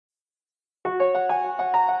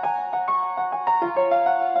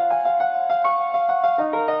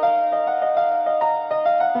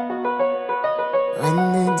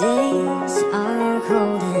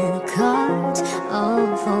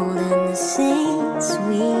diamonds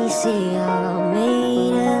we see are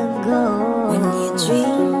made of gold. When your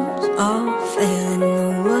dreams are failing,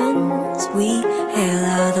 the ones we hail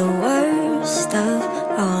are the worst of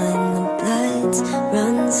all, and the bloods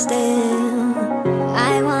run still.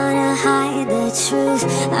 I wanna hide the truth,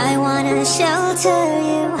 I wanna shelter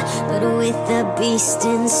you, but with the beast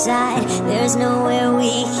inside, there's nowhere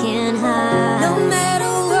we can hide. No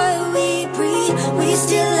matter what we breed, we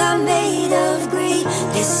still are made of greed.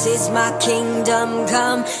 This is my kingdom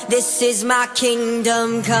come, this is my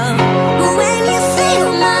kingdom come. When you feel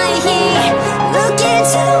my heat, look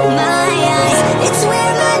into my eyes. It's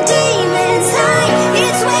where my demons hide,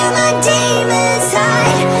 it's where my demons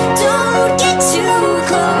hide. Don't get too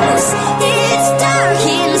close, it's dark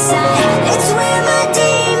inside. It's where my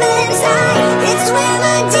demons hide, it's where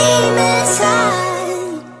my demons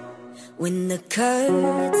hide. When the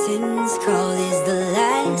curtains call is the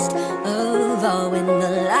last of all, when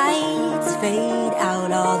the lights fade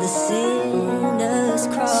out, all the sinners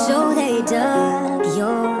crawl. So they dug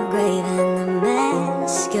your grave, and the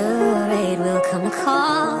masquerade will come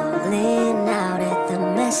calling out at the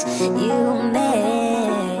mess you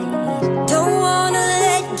made. Don't wanna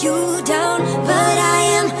let you down, but I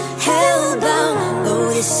am hellbound. Though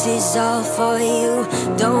this is all for you,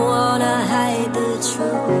 don't wanna hide the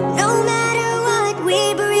truth. No matter what we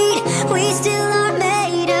breed, we still are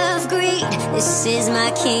made of greed. This is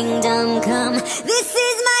my kingdom come, this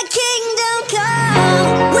is my kingdom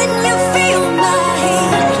come. When you feel my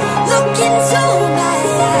heat, look into my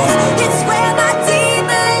eyes. It's where my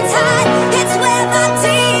demons hide, it's where my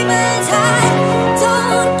demons hide.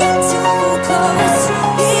 Don't get too close,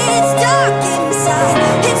 it's dark inside.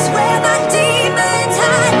 It's where my demons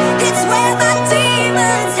hide, it's where my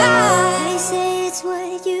demons hide. I say it's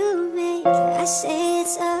what you make, I say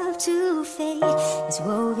it's up to fate. It's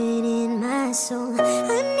woven in my soul,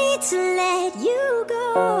 I need to let you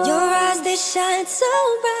go. Your eyes, they shine so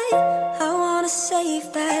bright, I wanna save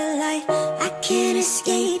that light. I can't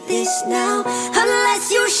escape this now unless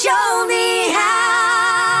you show me